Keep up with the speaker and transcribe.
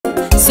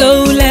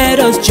So let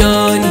us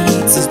join,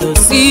 it is the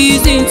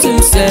season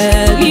to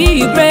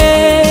celebrate.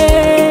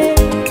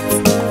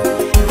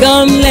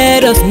 Come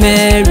let us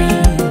marry.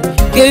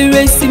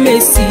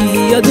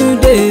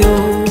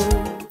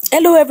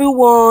 Hello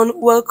everyone,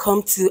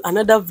 welcome to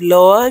another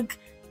vlog.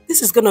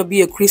 This is gonna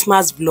be a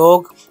Christmas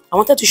vlog. I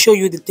wanted to show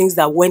you the things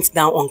that went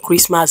down on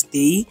Christmas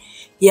Day.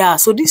 Yeah,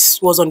 so this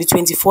was on the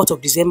 24th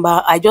of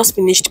December. I just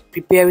finished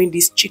preparing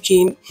this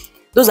chicken.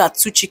 Those are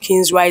 2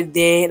 chickens right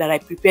there that I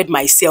prepared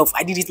myself.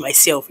 I did it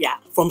myself, yeah,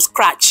 from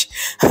scratch.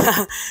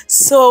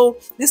 So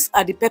these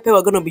are the pepper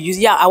we're gonna be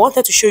using. Yeah, I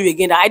wanted to show you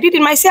again that I did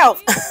it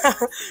myself.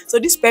 So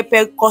this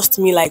pepper cost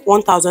me like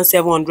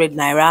 1,700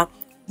 naira.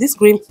 These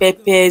green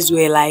peppers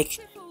were like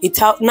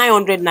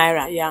 900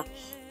 naira. Yeah,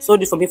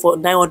 sold it for me for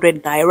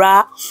 900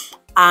 naira.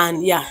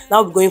 And yeah,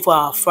 now we're going for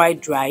our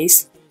fried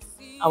rice.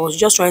 I was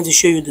just trying to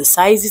show you the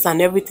sizes and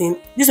everything.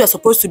 These were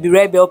supposed to be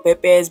red bell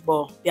peppers,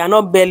 but they are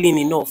not belling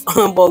enough.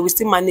 But we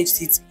still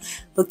managed it.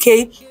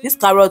 Okay, these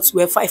carrots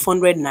were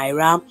 500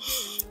 naira.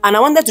 And I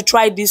wanted to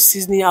try this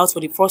seasoning out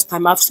for the first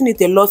time. I've seen it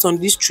a lot on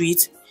this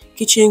street,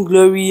 Kitchen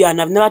Glory, and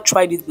I've never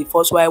tried it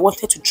before. So I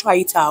wanted to try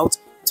it out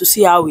to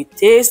see how it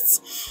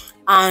tastes.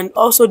 And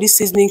also these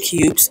seasoning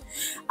cubes.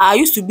 I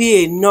used to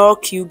be a Knorr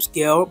cubes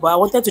girl, but I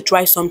wanted to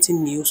try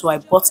something new, so I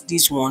bought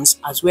these ones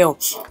as well.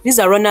 These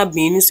are runner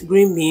beans,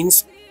 green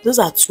beans. Those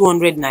are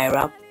 200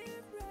 naira.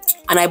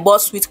 And I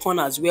bought sweet corn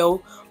as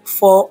well,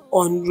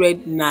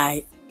 400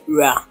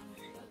 naira.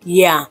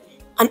 Yeah.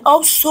 And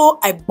also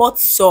I bought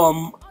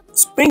some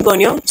spring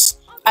onions.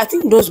 I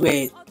think those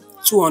were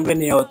 200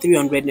 naira or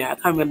 300 naira, I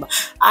can't remember.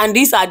 And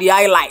these are the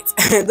highlights.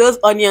 Those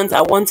onions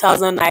are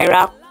 1,000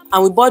 naira.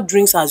 And we bought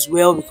drinks as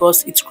well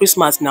because it's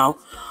Christmas now.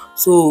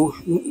 So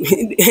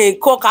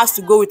Coke has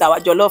to go with our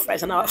jollof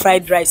rice and our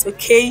fried rice,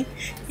 okay?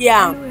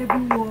 Yeah. Hello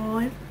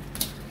everyone.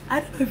 I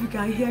don't know if you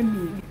can hear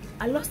me.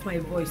 I lost my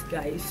voice,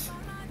 guys.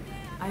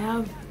 I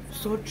have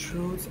sore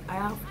throat, I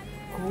have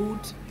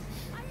cold.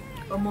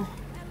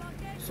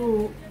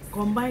 So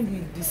combined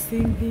with the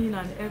singing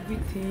and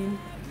everything,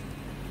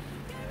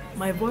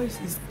 my voice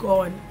is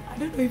gone. I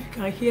don't know if you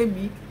can hear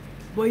me.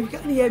 But if you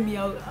can't hear me,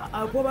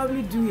 I'll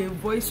probably do a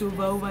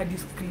voiceover over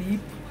this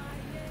clip.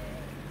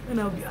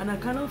 And I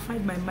cannot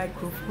find my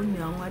microphone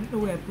now. I don't know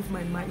where I put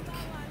my mic.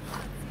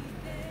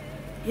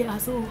 Yeah,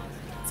 so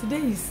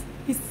today is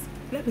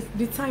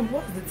the time.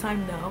 What's the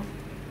time now?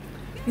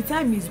 The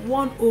time is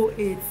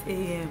 1:08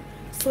 a.m.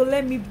 So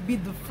let me be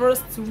the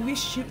first to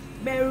wish you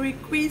Merry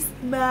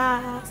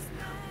Christmas.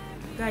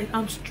 Guys,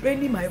 I'm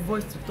straining my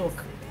voice to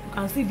talk. You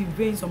can see the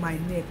veins on my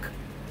neck.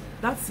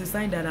 That's a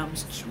sign that I'm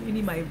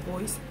straining my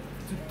voice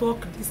to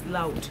talk this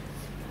loud.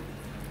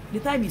 The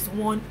time is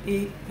 1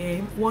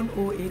 a.m.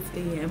 1:08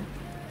 a.m.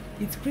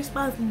 It's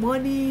Christmas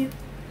morning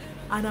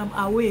and I'm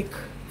awake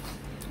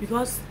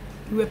because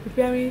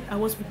I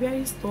was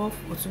preparing stuff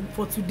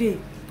for today.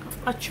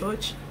 After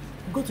church,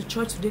 we go to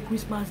church today,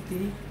 Christmas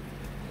Day.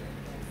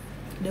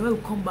 Then when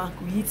we come back,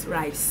 we eat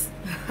rice.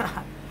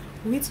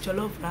 We eat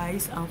jollof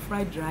rice and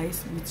fried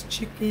rice with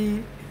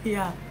chicken.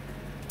 Yeah,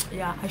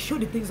 I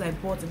showed the things I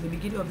bought in the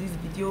beginning of this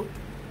video.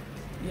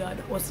 Yeah,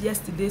 that was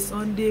yesterday,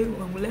 Sunday,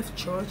 when we left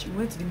church. We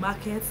went to the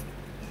market,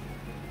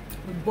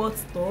 we bought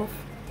stuff,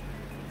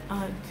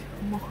 and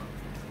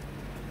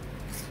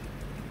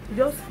we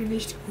just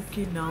finished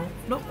cooking now.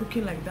 Not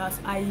cooking like that.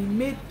 I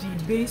made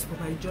the base for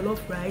my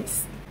jollof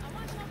rice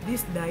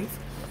this night,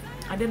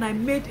 and then I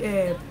made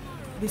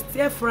the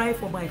stir fry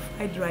for my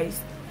fried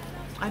rice.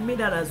 I made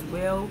that as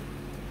well,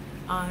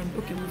 and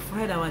okay, we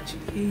fried our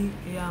chicken.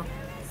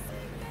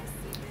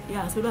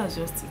 Yeah, so that's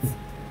just it.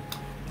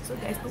 So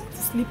guys, I want to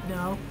sleep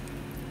now.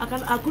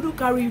 I couldn't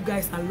carry you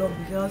guys along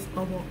because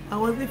I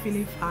wasn't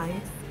feeling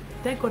fine.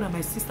 Thank God that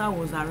my sister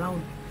was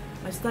around.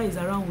 My sister is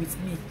around with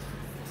me,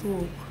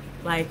 so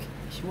like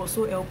she was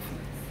so helpful.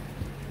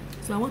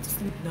 So I want to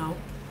sleep now.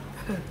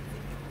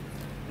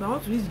 I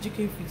want to eat the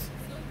chicken feet.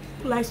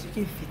 Who likes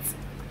chicken feet?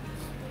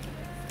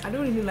 I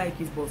don't really like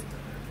it, but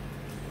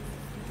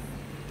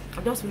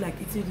I just feel like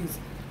eating this.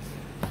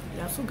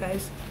 Yeah, so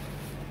guys,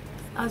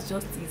 that's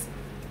just it.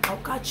 I'll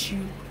catch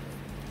you.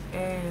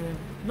 And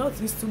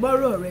it's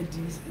tomorrow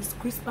already. It's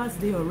Christmas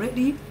Day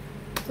already.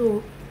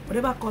 So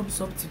whatever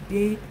comes up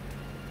today,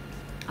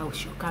 I will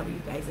sure carry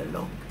you guys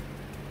along.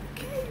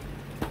 Okay,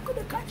 I'm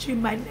gonna catch you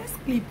in my next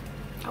clip.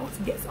 I want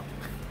to get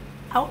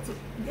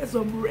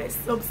some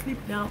rest, some sleep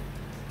now.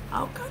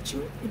 I'll catch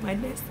you in my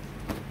next,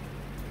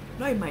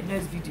 not in my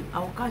next video.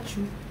 I'll catch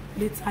you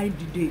later in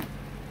the day.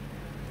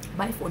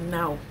 Bye for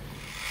now.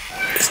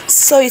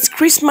 So it's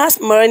Christmas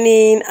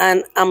morning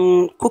and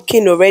I'm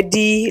cooking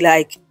already.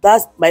 Like,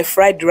 that's my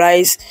fried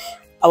rice.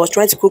 I was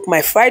trying to cook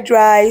my fried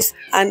rice,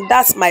 and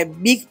that's my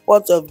big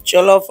pot of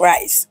jollof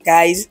rice.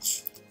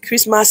 Guys,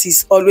 Christmas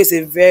is always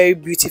a very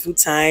beautiful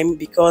time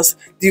because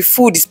the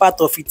food is part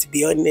of it, to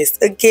be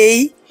honest.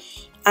 Okay,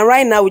 and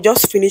right now we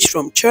just finished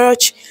from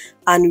church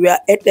and we are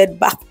headed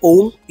back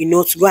home,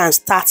 to go and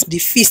start the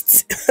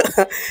feast.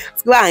 To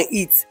go and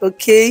eat.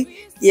 Okay,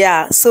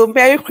 yeah, so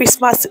Merry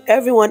Christmas to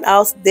everyone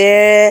out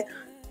there.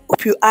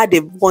 Hope you had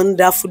a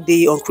wonderful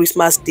day on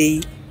Christmas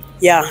Day.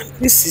 Yeah,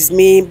 this is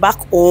me back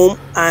home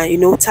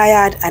and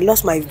tired. I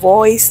lost my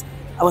voice.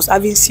 I was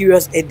having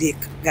serious headache,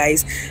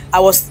 guys. I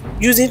was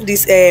using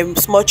these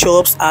small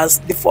chops as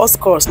the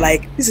first course.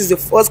 Like this is the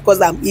first course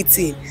I'm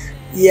eating.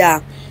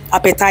 Yeah,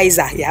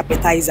 appetizer. Yeah,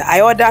 appetizer. I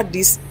ordered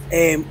this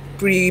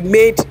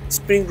pre-made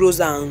spring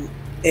rolls and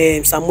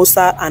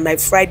samosa, and I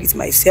fried it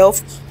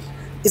myself.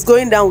 It's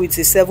going down with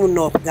a 7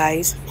 up,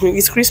 guys.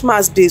 It's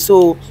Christmas Day,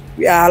 so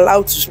we are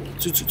allowed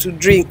to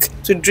drink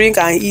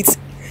and eat,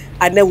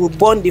 and then we'll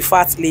burn the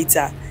fat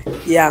later.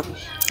 Yeah,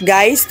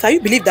 guys, can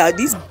you believe that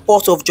this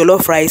pot of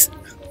jollof rice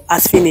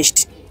has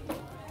finished,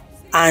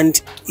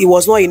 and it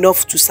was not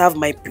enough to serve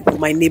my people,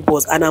 my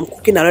neighbors, and I'm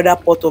cooking another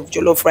pot of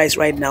jollof rice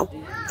right now,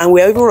 and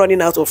we're even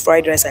running out of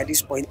fried rice at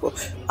this point,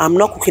 but I'm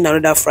not cooking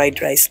another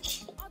fried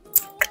rice.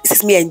 This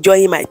is me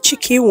enjoying my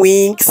chicken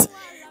wings.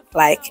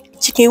 Like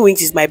chicken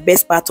wings is my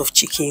best part of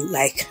chicken.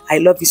 Like I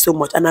love it so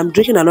much, and I'm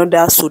drinking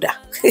another soda.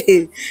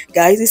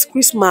 Guys, it's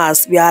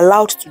Christmas. We are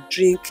allowed to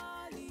drink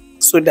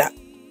soda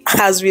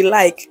as we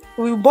like.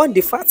 We'll burn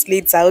the fat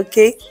later.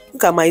 Okay,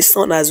 look at my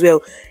son as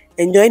well,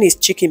 enjoying his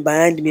chicken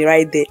behind me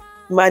right there,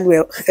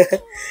 Manuel.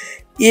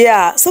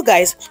 Yeah, so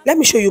guys, let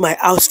me show you my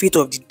outfit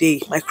of the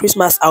day, my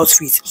Christmas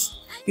outfit.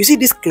 You see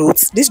this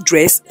clothes, this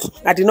dress,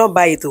 I did not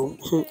buy it though.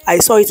 I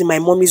saw it in my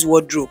mommy's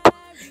wardrobe.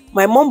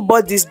 My mom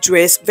bought this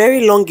dress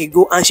very long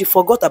ago and she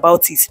forgot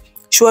about it.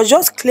 She was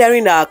just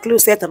clearing her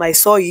closet and I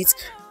saw it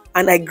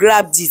and I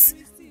grabbed it.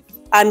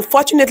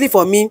 Unfortunately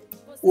for me,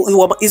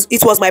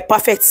 it was my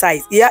perfect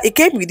size. Yeah, it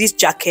came with this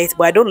jacket,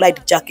 but I don't like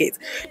the jacket.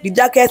 The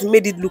jacket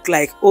made it look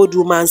like old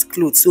woman's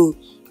clothes, so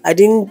I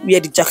didn't wear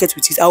the jacket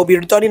with it. I will be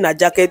returning a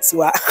jacket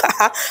to her.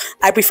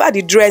 I prefer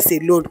the dress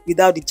alone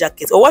without the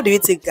jacket. Or what do you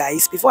think,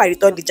 guys? Before I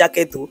return the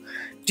jacket though,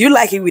 do you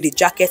like it with the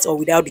jacket or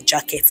without the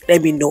jacket?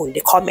 Let me know in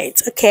the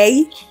comments,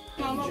 okay?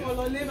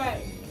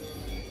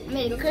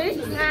 Merry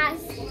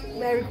Christmas.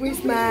 Merry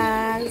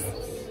Christmas.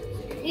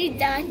 It's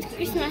done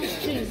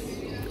Christmas tree.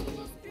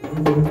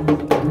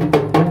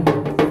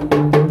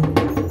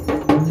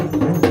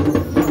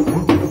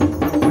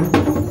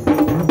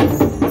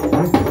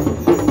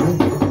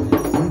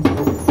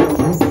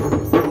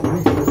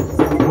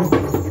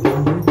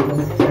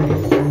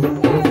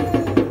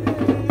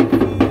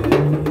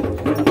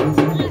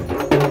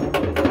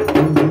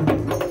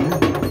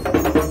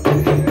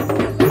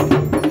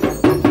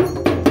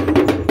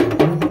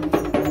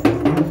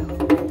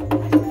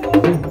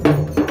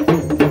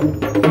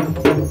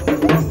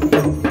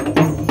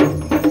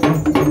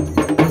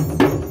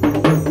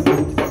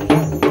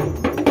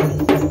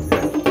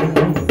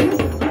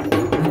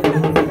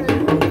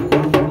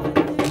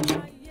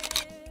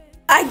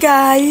 Hi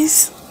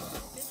guys,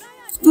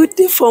 good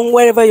day from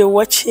wherever you're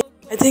watching.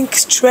 I think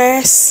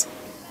stress,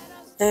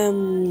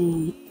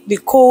 the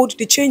cold,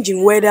 the change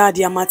in weather,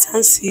 the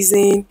Harmattan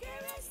season,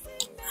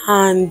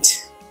 and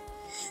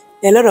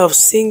a lot of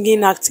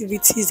singing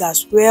activities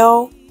as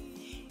well.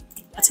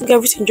 I think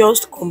everything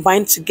just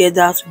combined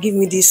together to give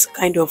me this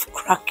kind of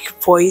crack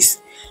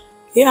voice.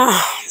 Yeah,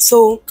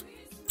 so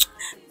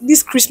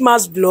this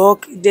Christmas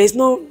vlog, there's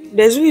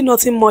really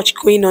nothing much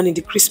going on in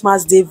the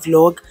Christmas Day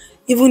vlog,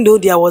 even though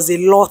there was a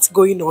lot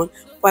going on,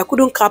 but I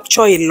couldn't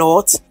capture a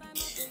lot.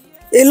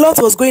 A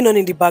lot was going on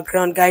in the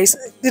background, guys.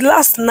 The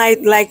last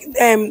night, like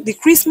the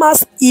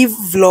Christmas Eve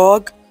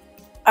vlog,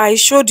 I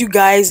showed you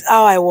guys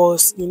how I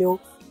was,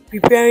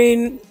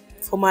 preparing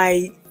for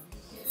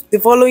the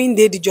following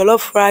day, the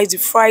jollof rice, the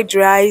fried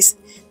rice,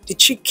 the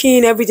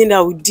chicken, everything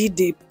that we did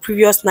the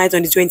previous night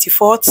on the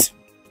 24th.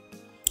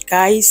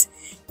 Guys,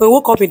 when we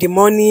woke up in the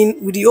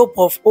morning with the hope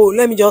of, oh,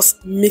 let me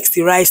just mix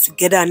the rice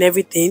together and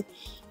everything.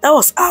 That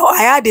was how I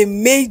had a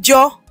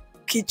major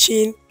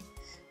kitchen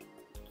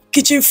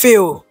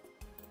fail.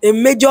 A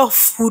major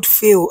food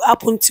fail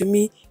happened to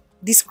me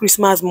this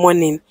Christmas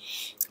morning.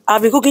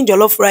 I've been cooking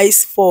jollof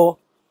rice for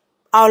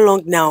how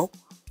long now?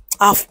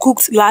 I've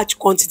cooked large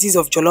quantities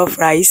of jollof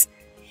rice.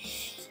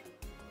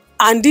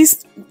 And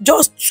this,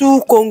 just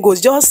 2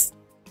 Congos, just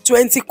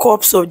 20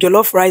 cups of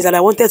jollof rice that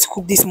I wanted to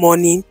cook this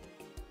morning,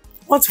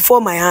 want to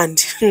fall my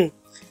hand.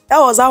 That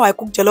was how I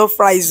cooked jollof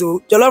rice.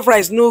 Oh, jollof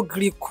rice no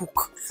gree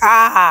cook.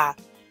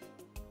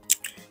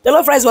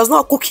 Jollof rice was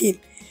not cooking.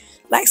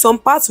 Like some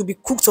parts will be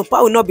cooked, some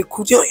parts will not be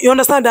cooked. You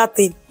understand that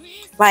thing?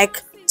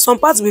 Like some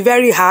parts will be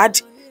very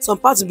hard, some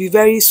parts will be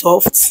very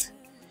soft.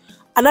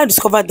 And I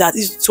discovered that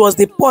it was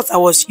the pot I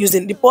was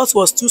using. The pot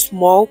was too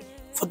small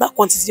for that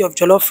quantity of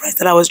jollof rice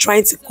that I was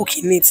trying to cook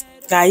in it.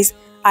 Guys,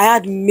 I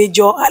had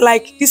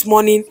like this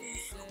morning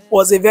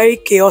was a very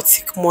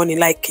chaotic morning,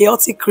 like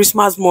chaotic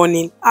Christmas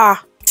morning.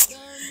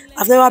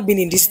 I've never been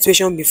in this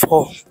situation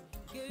before.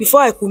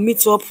 Before I could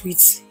meet up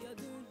with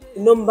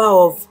the number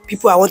of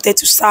people I wanted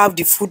to serve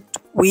the food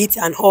with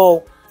and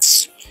all.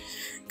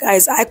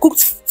 Guys, I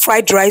cooked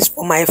fried rice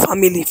for my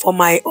family, for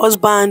my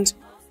husband,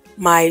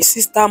 my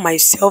sister,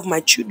 myself,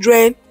 my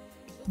children.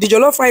 The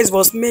jollof rice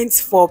was meant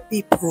for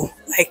people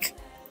like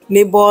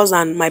neighbors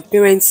and my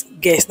parents'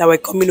 guests that were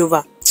coming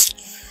over.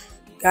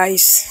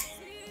 Guys,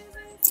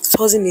 it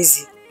wasn't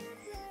easy.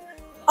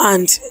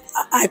 and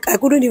I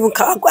couldn't even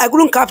I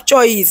couldn't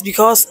capture it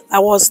because I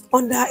was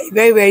under a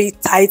very very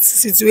tight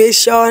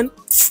situation.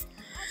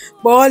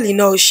 But all in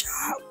all,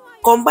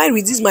 combined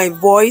with this my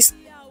voice,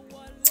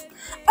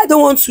 I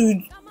don't want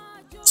to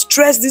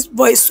stress this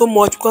voice so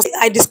much because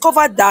I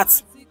discovered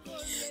that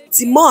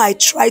the more I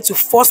try to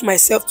force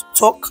myself to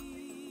talk,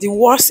 the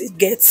worse it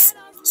gets.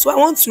 So I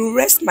want to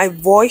rest my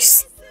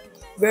voice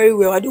very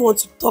well. I don't want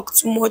to talk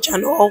too much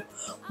and all.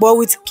 But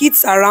with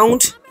kids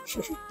around,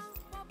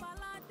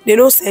 they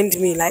don't send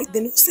me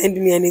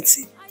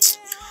anything.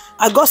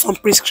 I got some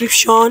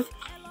prescription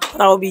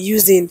that I'll be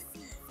using.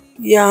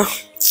 Yeah,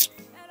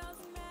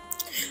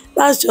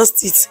 that's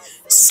just it.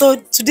 So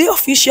today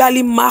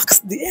officially marks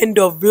the end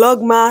of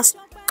Vlogmas.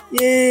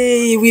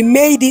 Yay, we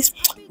made it.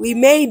 We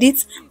made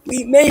it.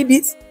 We made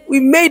it. We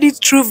made it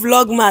through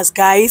Vlogmas,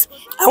 guys.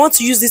 I want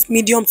to use this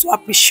medium to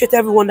appreciate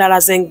everyone that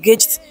has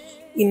engaged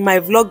in my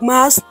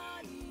Vlogmas.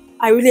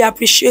 I really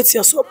appreciate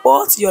your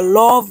support, your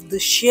love, the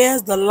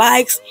shares, the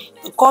likes,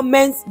 the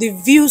comments, the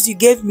views you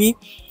gave me.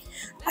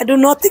 I do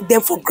not take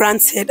them for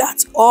granted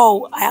at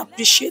all. I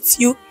appreciate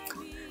you.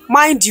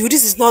 Mind you,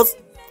 this is not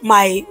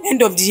my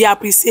end of the year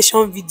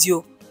appreciation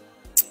video.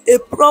 A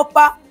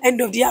proper end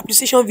of the year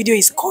appreciation video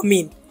is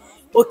coming.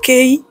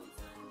 Okay?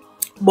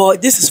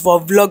 But this is for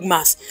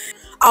Vlogmas.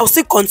 I'll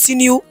still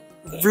continue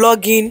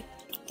vlogging,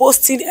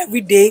 posting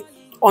every day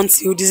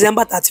until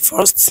December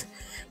 31st.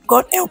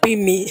 God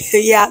helping me.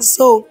 Yeah,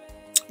 so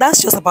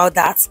that's just about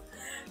that.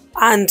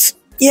 And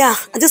yeah,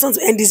 I just want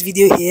to end this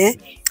video here.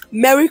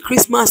 Merry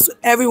Christmas to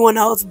everyone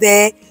out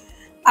there.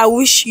 I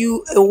wish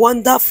you a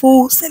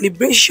wonderful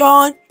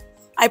celebration.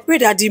 I pray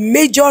that the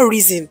major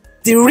reason,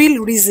 the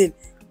real reason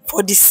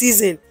for this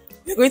season,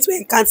 you're going to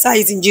encounter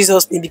it in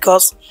Jesus' name,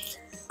 because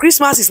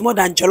Christmas is more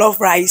than jollof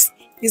rice.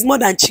 It's more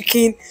than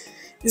chicken.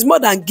 It's more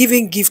than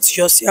giving gifts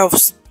to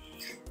yourselves.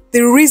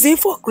 The reason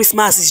for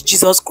Christmas is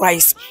Jesus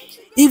Christ.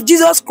 If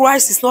Jesus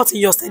Christ is not in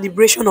your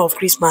celebration of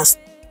Christmas,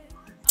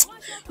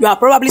 you are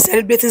probably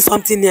celebrating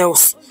something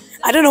else.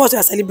 I don't know what you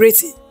are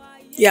celebrating.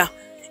 Yeah.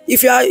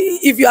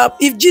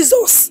 If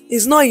Jesus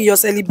is not in your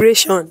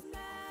celebration,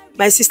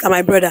 my sister,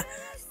 my brother,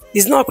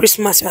 it's not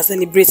Christmas you are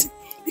celebrating,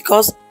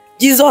 because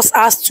Jesus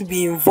has to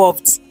be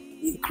involved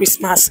in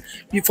Christmas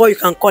before you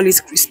can call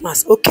it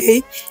Christmas.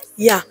 Okay?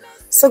 Yeah.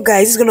 So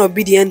guys, it's gonna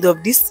be the end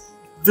of this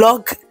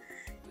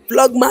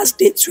Vlogmas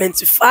Day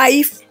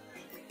 25,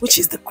 which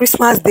is the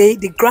Christmas day,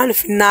 the grand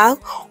finale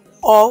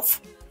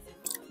of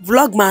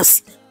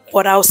Vlogmas.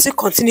 But I'll still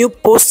continue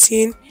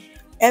posting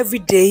every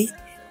day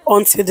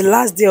until the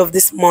last day of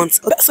this month.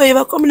 So if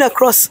you're coming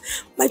across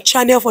my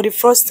channel for the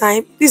first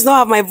time, please don't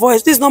have my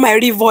voice. This is not my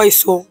real voice.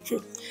 So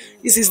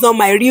this is not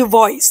my real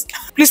voice.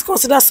 Please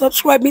consider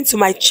subscribing to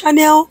my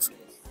channel.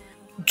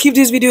 Give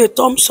this video a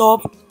thumbs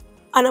up,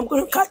 and I'm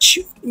going to catch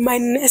you in my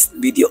next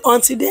video.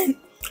 Until then,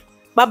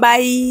 bye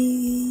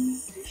bye.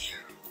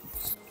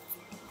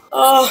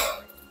 Oh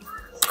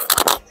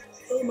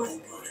my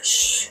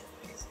gosh.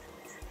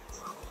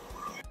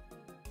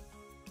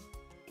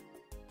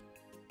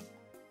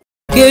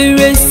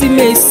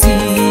 Kérésìmesì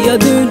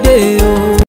ọdún dé.